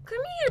hat. Come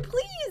here,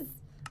 please.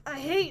 I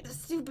hate the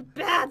stupid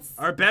bats.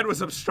 Our bed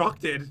was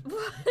obstructed.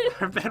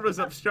 What? Our bed was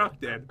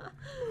obstructed.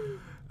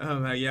 Oh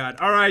my god.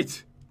 All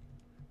right.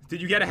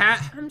 Did you get a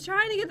hat? I'm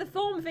trying to get the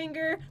foam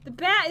finger. The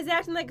bat is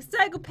acting like a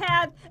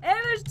psychopath, and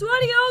there's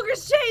 20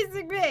 ogres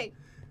chasing me.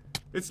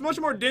 It's much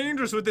more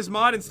dangerous with this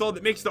mod installed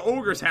that makes the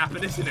ogres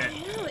happen, isn't it?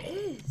 I know it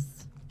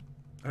is.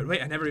 All right,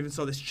 wait, I never even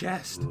saw this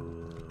chest.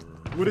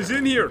 What is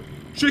in here?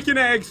 Chicken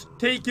eggs.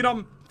 Taking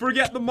them.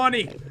 Forget the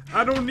money.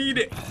 I don't need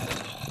it.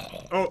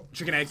 Oh,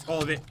 chicken eggs,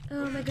 all of it.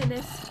 Oh my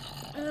goodness.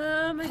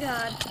 Oh my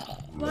god.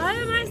 Why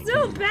am I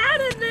so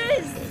bad at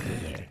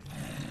this?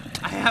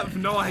 I have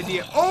no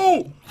idea.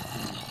 Oh!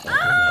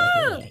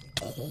 Oh!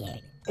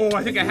 Oh,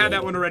 I think I had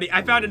that one already.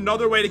 I found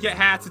another way to get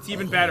hats. It's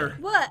even better.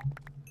 What?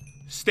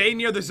 Stay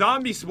near the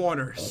zombie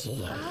spawners.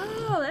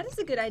 Oh, that is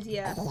a good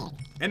idea.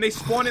 And they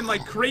spawn in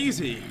like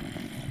crazy.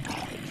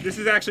 This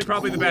is actually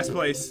probably the best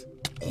place.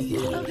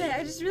 Okay,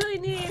 I just really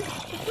need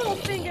the foam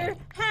finger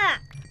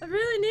hat. I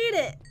really need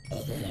it.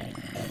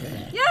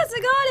 Yes, I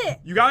got it.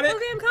 You got it?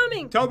 Okay, I'm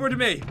coming. Teleport to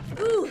me.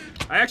 Ooh.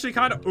 I actually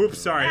kind of, oops,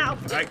 sorry. Ow.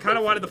 I kind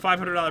of wanted the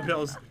 $500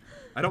 bills.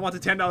 I don't want the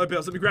 $10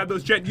 bills. Let me grab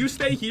those. Jen, you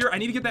stay here. I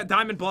need to get that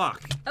diamond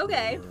block.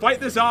 Okay. Fight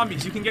the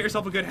zombies. You can get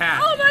yourself a good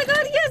hat. Oh my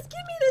god, yes,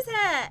 give me this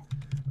hat.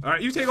 All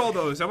right, you take all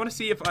those. I want to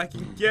see if I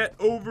can get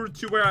over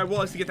to where I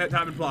was to get that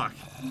diamond block.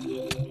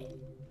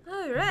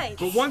 All right.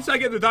 But once I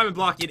get the diamond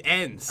block, it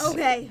ends.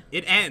 Okay.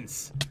 It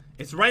ends.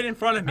 It's right in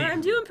front of me. All right,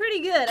 I'm doing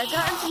pretty good. I've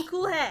gotten some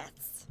cool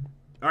hats.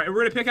 All right, we're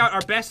going to pick out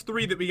our best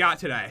 3 that we got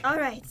today. All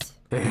right.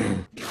 All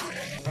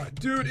right,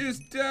 dude is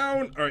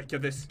down. All right,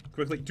 get this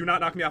quickly. Do not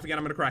knock me off again.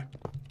 I'm going to cry.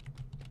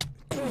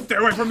 Stay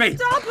away from me.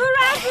 Stop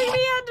harassing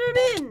me,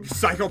 Enderman.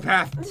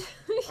 Psychopath.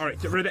 All right,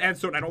 get rid of the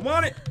endstone. I don't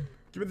want it.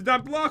 Give me the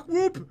diamond block.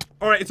 Whoop.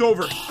 All right, it's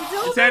over.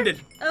 It's ended.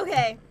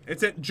 Okay.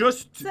 It's it.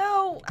 Just.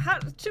 So,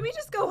 should we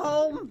just go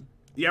home?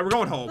 Yeah, we're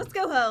going home. Let's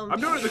go home. I'm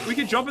doing it. We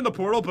can jump in the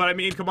portal, but I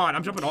mean, come on.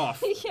 I'm jumping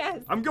off.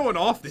 Yes. I'm going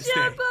off this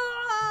Jump thing.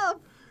 off.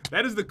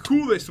 That is the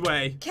coolest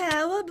way.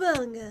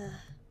 Cowabunga.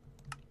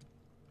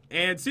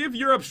 And see if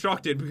you're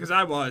obstructed, because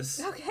I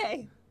was.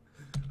 Okay.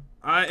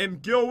 I am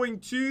going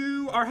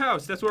to our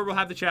house. That's where we'll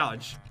have the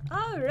challenge.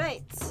 All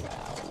right.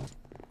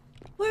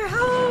 We're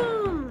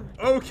home.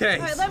 Okay.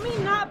 All right, let me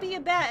not be a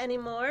bat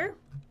anymore.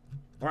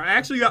 All right, I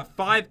actually got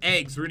 5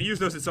 eggs. We're going to use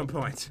those at some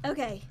point.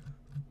 Okay.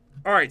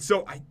 All right,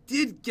 so I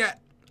did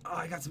get. Oh,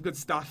 I got some good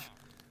stuff.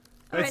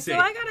 Let's see. So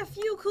I got a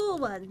few cool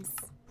ones.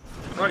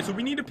 All right, so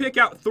we need to pick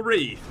out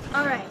 3.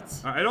 All right.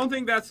 I don't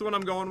think that's the one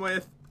I'm going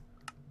with.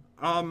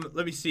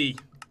 Let me see.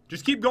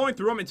 Just keep going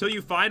through them until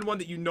you find one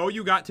that you know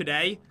you got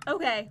today.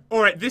 Okay.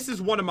 All right, this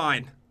is one of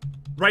mine.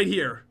 Right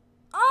here.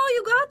 Oh,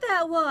 you got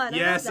that one.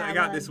 Yes, I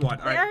got this one.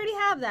 All right. I already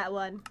have that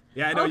one.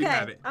 Yeah, I know you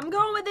have it. I'm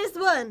going with this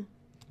one.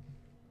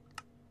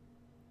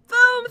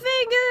 Foam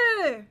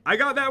finger. I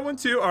got that one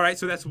too. All right,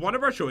 so that's one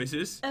of our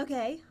choices.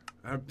 Okay.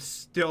 I'm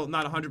still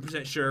not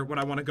 100% sure what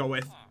I want to go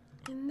with.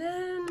 And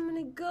then I'm going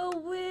to go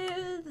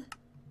with...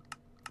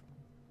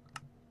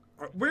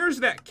 Where's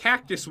that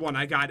cactus one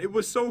I got? It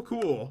was so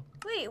cool.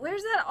 Wait,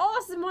 where's that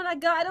awesome one I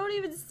got? I don't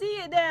even see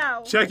it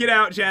now. Check it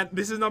out, Jen.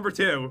 This is number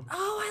 2.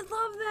 Oh, I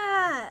love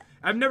that.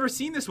 I've never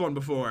seen this one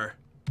before.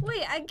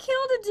 Wait, I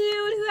killed a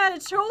dude who had a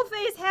troll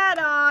face hat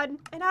on,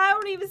 and I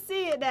don't even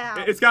see it now.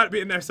 It's got to be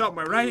in there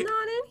somewhere, right? It's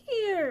not in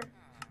here.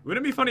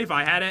 Wouldn't it be funny if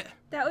I had it?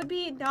 That would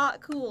be not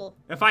cool.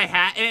 If I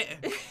had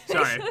it?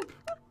 Sorry.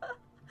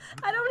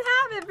 I don't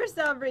have it for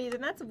some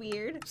reason. That's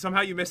weird.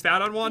 Somehow you missed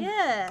out on one?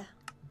 Yeah.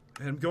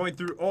 And I'm going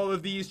through all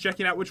of these,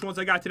 checking out which ones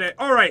I got today.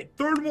 All right,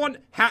 third one,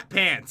 hat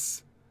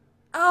pants.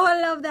 Oh,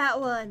 I love that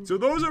one. So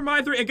those are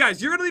my 3. And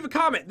guys, you're going to leave a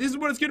comment. This is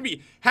what it's going to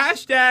be.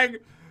 Hashtag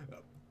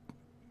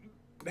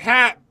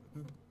hat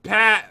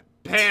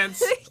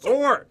pants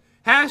or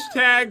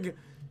hashtag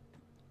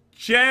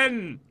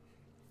Jen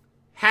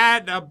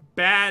had a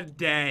bad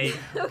day.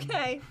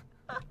 Okay.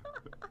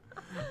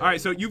 All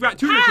right, so you've got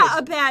 2 Hat choices.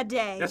 a bad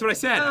day. That's what I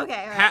said. Okay,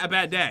 all right. Hat a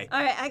bad day.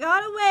 All right, I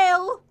got a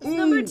whale. That's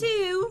number 2.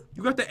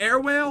 You got the air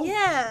whale?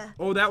 Yeah.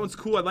 Oh, that one's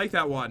cool. I like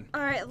that one.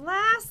 All right,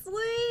 lastly,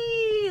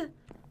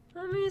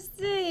 let me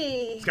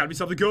see. It's got to be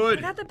something good.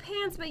 I got the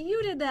pants, but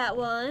you did that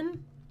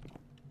one.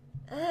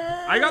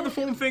 I got the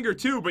foam finger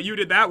too, but you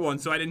did that one,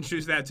 so I didn't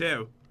choose that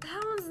too.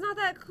 That one's not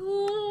that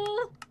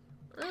cool.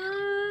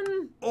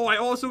 Oh, I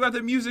also got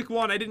the music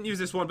one. I didn't use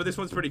this one, but this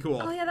one's pretty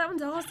cool. Oh yeah, that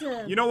one's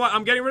awesome. You know what?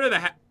 I'm getting rid of the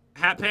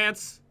hat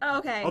pants. Oh,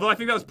 okay. Although I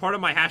think that was part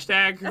of my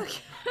hashtag.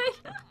 Okay.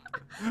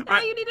 Now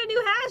you need a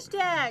new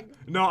hashtag.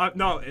 No,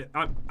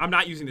 I'm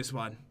not using this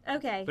one.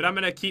 Okay. But I'm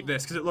gonna keep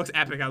this because it looks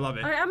epic. I love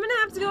it. All right, I'm gonna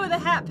have to go with the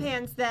hat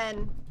pants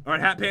then. All right,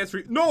 hat pants for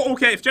you. No,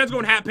 okay. If Jen's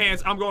going hat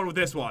pants, I'm going with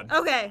this one.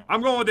 Okay.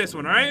 I'm going with this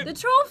one. All right. The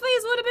troll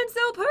face would have been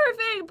so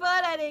perfect,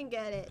 but I didn't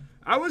get it.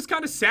 I was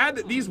kind of sad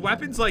that these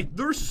weapons, like,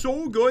 they're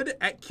so good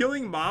at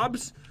killing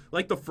mobs,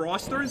 like the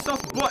Froster and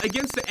stuff, but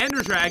against the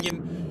Ender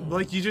Dragon,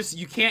 like,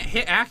 you can't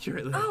hit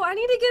accurately. Oh, I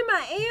need to get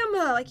my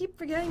ammo. I keep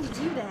forgetting to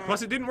do that.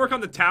 Plus, it didn't work on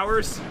the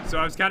towers, so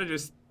I was kind of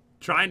just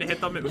trying to hit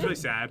them. It was really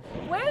sad.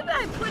 Where did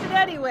I put it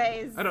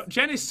anyways? I don't.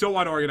 Jen is so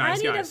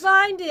unorganized, guys. I need to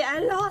find it. I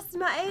lost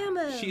my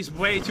ammo. She's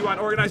way too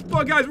unorganized.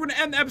 But, guys, we're going to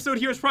end the episode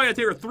here. It's probably going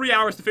to take her 3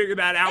 hours to figure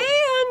that out. And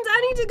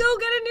I need to go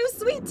get a new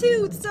sweet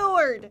tooth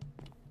sword.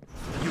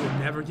 You will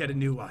never get a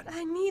new one.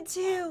 I need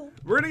to.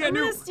 We're gonna get I'm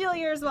gonna steal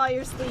yours while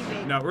you're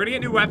sleeping. No, we're gonna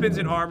get new weapons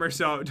and armor,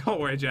 so don't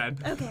worry, Jen.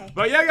 Okay.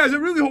 But yeah, guys, I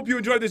really hope you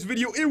enjoyed this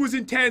video. It was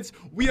intense.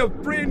 We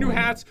have brand new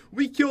hats.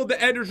 We killed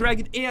the Ender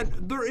Dragon, and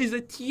there is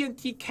a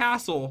TNT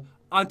castle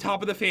on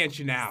top of the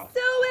mansion now.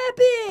 So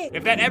epic!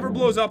 If that ever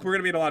blows up, we're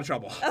gonna be in a lot of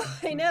trouble. Oh,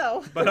 I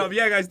know. But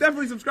yeah, guys,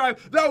 definitely subscribe.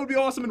 That would be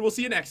awesome, and we'll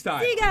see you next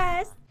time. See you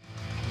guys.